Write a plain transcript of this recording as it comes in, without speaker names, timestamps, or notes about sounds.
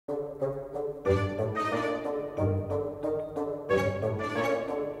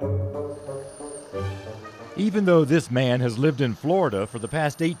Even though this man has lived in Florida for the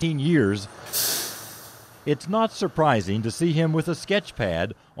past 18 years, it's not surprising to see him with a sketch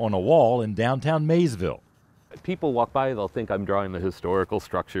pad on a wall in downtown Maysville. People walk by, they'll think I'm drawing the historical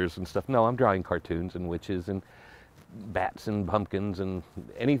structures and stuff. No, I'm drawing cartoons and witches and bats and pumpkins and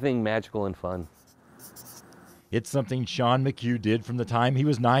anything magical and fun. It's something Sean McHugh did from the time he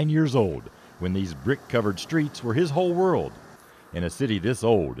was 9 years old, when these brick-covered streets were his whole world. In a city this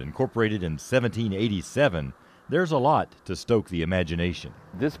old, incorporated in 1787, there's a lot to stoke the imagination.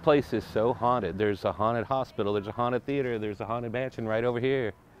 This place is so haunted. There's a haunted hospital, there's a haunted theater, there's a haunted mansion right over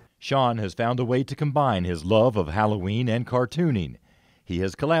here. Sean has found a way to combine his love of Halloween and cartooning. He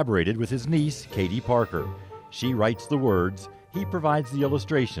has collaborated with his niece, Katie Parker. She writes the words, he provides the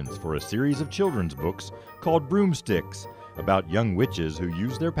illustrations for a series of children's books called Broomsticks, about young witches who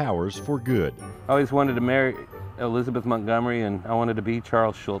use their powers for good. I always wanted to marry Elizabeth Montgomery, and I wanted to be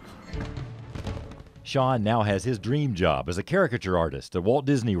Charles Schultz. Sean now has his dream job as a caricature artist at Walt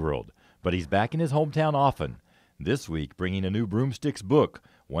Disney World, but he's back in his hometown often. This week, bringing a new Broomsticks book,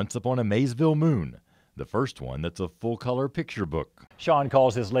 Once Upon a Maysville Moon, the first one that's a full-color picture book. Sean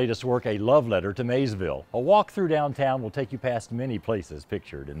calls his latest work a love letter to Maysville. A walk through downtown will take you past many places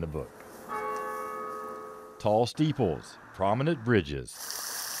pictured in the book. Tall steeples, prominent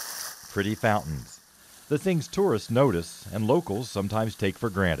bridges, pretty fountains, the things tourists notice and locals sometimes take for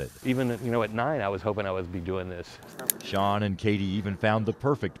granted. Even, at 9, I was hoping I would be doing this. Sean and Katie even found the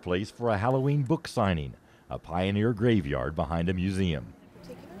perfect place for a Halloween book signing, a pioneer graveyard behind a museum.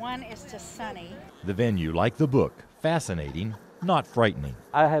 One is to Sunny. The venue, like the book, fascinating, not frightening.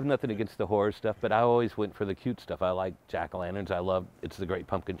 I have nothing against the horror stuff, but I always went for the cute stuff. I like jack-o'-lanterns. I love It's the Great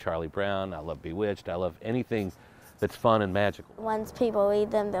Pumpkin, Charlie Brown. I love Bewitched. I love anything that's fun and magical. Once people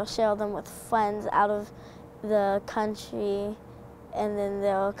read them, they'll share them with friends out of the country, and then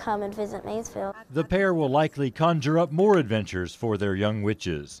they'll come and visit Maysville. The pair will likely conjure up more adventures for their young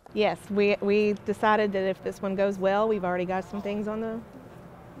witches. Yes, we decided that if this one goes well, we've already got some things on the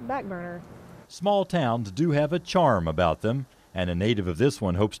back burner. Small towns do have a charm about them, and a native of this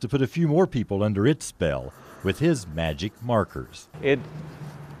one hopes to put a few more people under its spell with his magic markers. It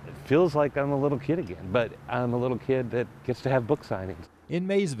feels like I'm a little kid again, but I'm a little kid that gets to have book signings. In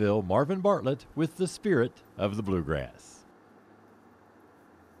Maysville, Marvin Bartlett with the spirit of the bluegrass.